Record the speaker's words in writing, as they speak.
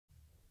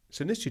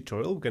So in this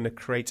tutorial, we're going to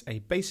create a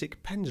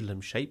basic pendulum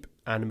shape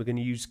and we're going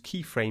to use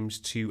keyframes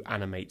to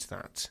animate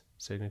that.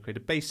 So we're going to create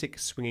a basic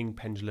swinging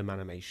pendulum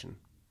animation.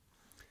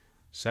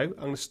 So I'm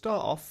going to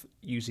start off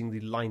using the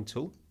line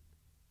tool.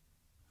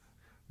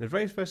 The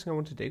very first thing I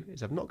want to do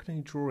is I've not got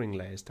any drawing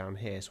layers down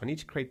here, so I need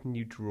to create a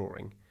new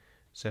drawing.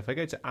 So if I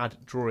go to add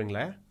drawing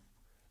layer,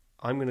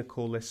 I'm going to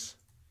call this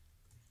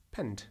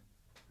pend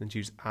and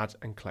choose add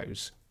and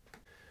close.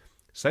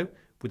 So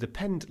with the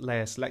pend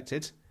layer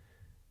selected,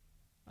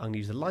 I'm going to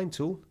use the line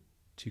tool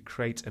to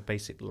create a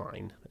basic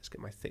line. Let's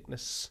get my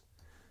thickness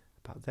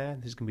about there.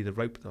 This is going to be the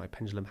rope that my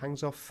pendulum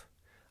hangs off.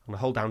 I'm going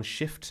to hold down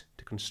Shift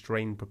to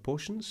constrain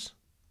proportions.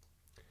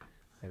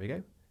 There we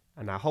go.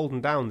 And now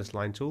holding down this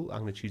line tool,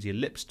 I'm going to choose the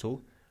ellipse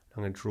tool.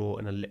 I'm going to draw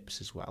an ellipse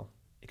as well.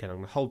 Again, I'm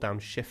going to hold down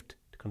Shift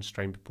to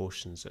constrain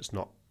proportions so it's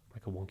not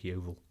like a wonky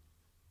oval.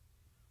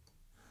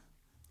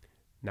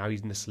 Now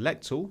using the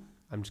select tool,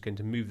 I'm just going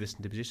to move this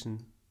into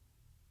position,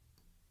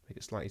 make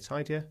it slightly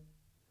tidier.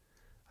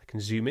 I can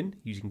zoom in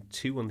using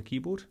 2 on the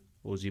keyboard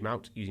or zoom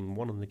out using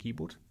 1 on the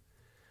keyboard.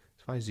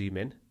 So if I zoom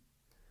in,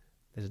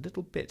 there's a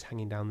little bit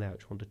hanging down there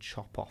which I want to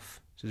chop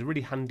off. So it's a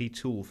really handy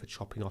tool for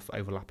chopping off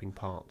overlapping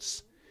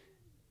parts.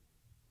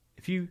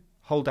 If you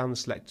hold down the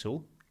select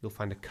tool, you'll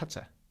find a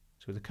cutter.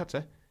 So with a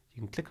cutter,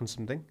 you can click on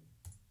something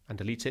and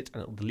delete it,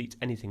 and it will delete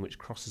anything which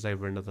crosses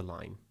over another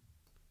line.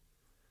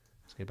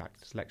 Let's go back to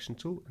the selection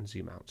tool and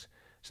zoom out.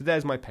 So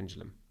there's my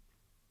pendulum.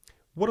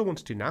 What I want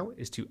to do now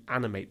is to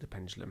animate the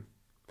pendulum.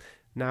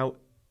 Now,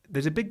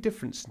 there's a big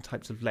difference in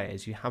types of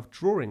layers. You have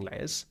drawing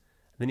layers,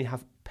 and then you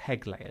have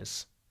peg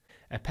layers.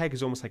 A peg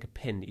is almost like a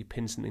pin that you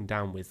pin something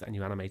down with and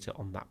you animate it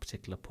on that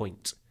particular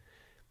point.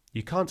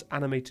 You can't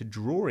animate a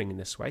drawing in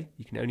this way,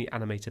 you can only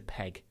animate a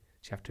peg.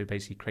 So you have to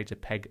basically create a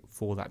peg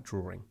for that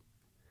drawing.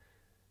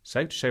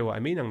 So to show you what I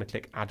mean, I'm going to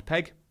click Add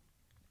Peg,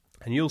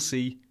 and you'll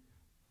see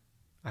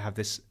I have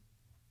this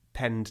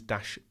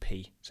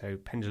pend-p. So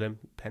pendulum,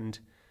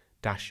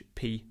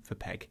 pend-p for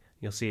peg.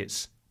 You'll see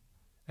it's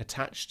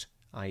attached,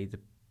 i.e. the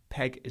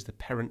peg is the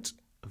parent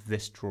of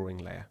this drawing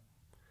layer.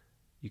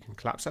 You can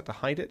collapse that to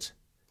hide it,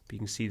 but you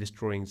can see this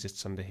drawing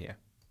exists under here.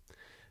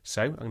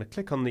 So I'm going to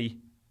click on the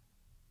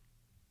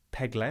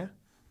peg layer,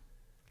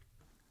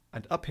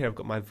 and up here I've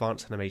got my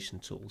advanced animation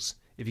tools.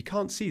 If you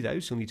can't see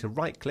those, you'll need to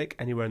right click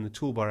anywhere in the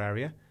toolbar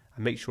area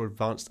and make sure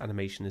advanced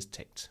animation is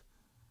ticked.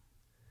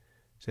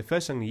 So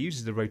first I'm going to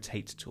use the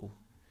rotate tool.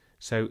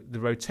 So the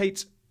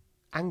rotate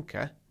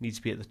anchor needs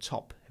to be at the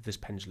top of this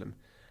pendulum.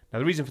 Now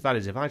the reason for that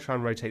is if I try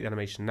and rotate the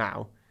animation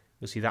now,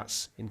 you'll see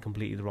that's in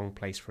completely the wrong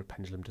place for a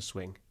pendulum to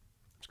swing.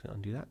 I'm just going to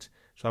undo that.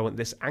 So I want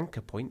this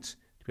anchor point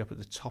to be up at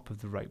the top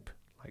of the rope,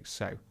 like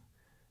so.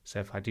 So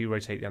if I do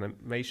rotate the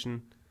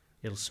animation,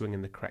 it'll swing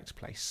in the correct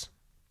place.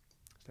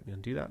 So let me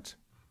undo that.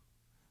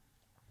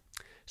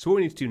 So what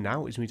we need to do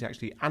now is we need to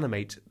actually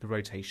animate the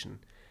rotation.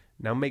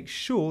 Now make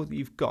sure that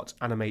you've got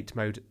animate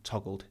mode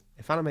toggled.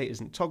 If animate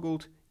isn't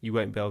toggled, you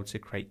won't be able to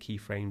create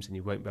keyframes and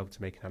you won't be able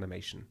to make an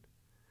animation.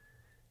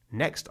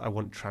 Next, I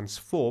want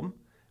transform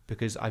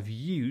because I've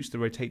used the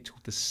rotate tool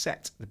to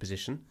set the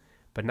position,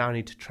 but now I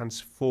need to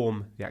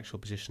transform the actual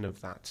position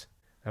of that.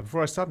 Now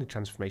before I start any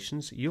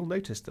transformations, you'll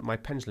notice that my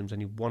pendulum is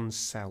only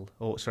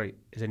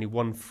is only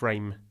one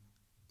frame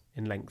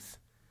in length.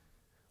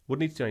 What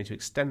I need to do, I need to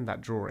extend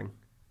that drawing.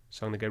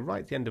 So I'm going to go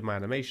right at the end of my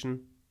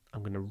animation, I'm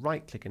going to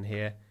right click in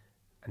here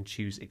and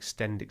choose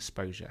extend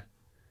exposure.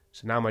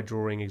 So now my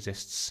drawing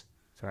exists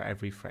throughout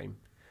every frame.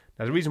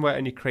 Now the reason why it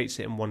only creates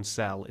it in one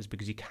cell is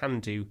because you can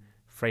do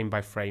frame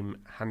by frame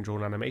hand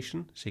drawn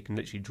animation, so you can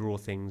literally draw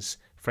things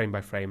frame by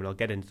frame, and I'll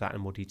get into that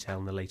in more detail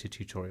in a later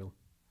tutorial.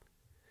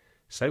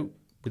 So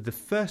with the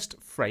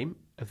first frame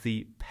of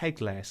the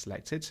peg layer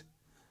selected,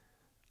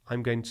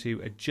 I'm going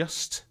to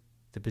adjust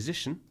the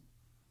position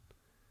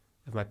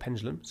of my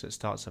pendulum so it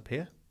starts up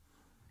here.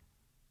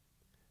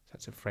 So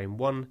that's at frame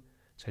 1.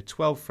 So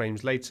 12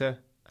 frames later,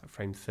 at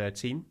frame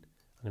 13,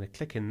 I'm going to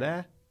click in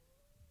there,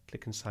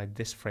 click inside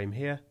this frame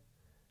here,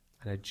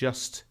 and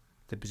adjust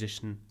the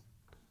position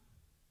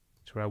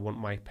to where I want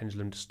my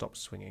pendulum to stop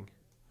swinging.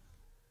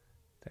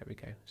 There we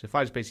go. So if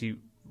I just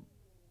basically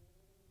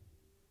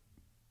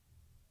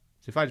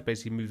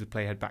move the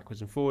playhead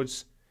backwards and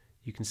forwards,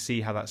 you can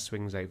see how that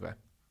swings over.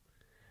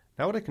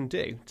 Now what I can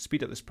do to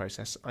speed up this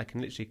process, I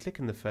can literally click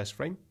in the first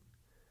frame,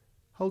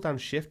 hold down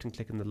Shift and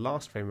click in the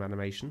last frame of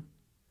animation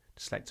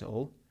to select it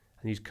all,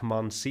 and use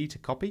Command C to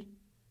copy.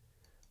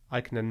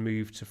 I can then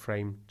move to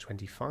frame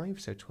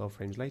 25, so 12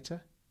 frames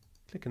later,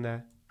 click in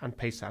there and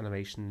paste that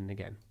animation in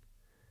again.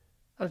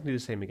 I can do the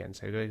same again,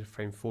 so go to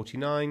frame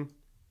 49,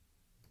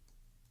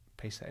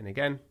 paste that in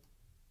again,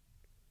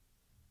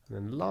 and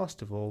then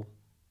last of all,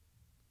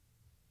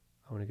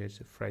 I want to go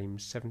to frame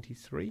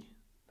 73.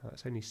 No,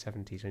 that's only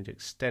 70, so I need to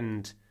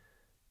extend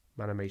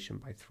my animation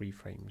by 3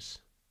 frames.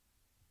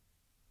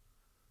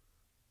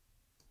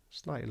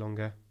 Slightly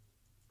longer.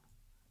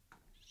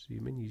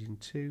 Zoom in using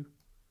 2.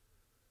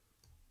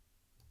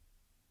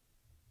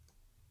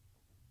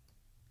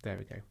 There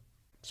we go.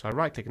 So I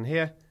right click in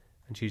here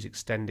and choose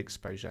extend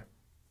exposure.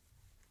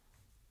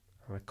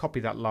 I'm going to copy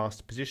that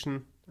last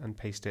position and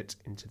paste it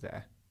into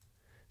there.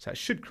 So that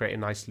should create a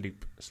nice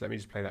loop. So let me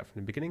just play that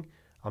from the beginning.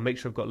 I'll make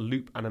sure I've got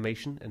loop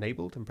animation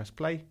enabled and press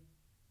play.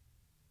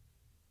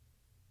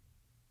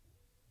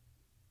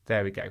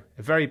 There we go.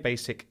 A very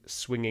basic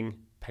swinging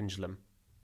pendulum.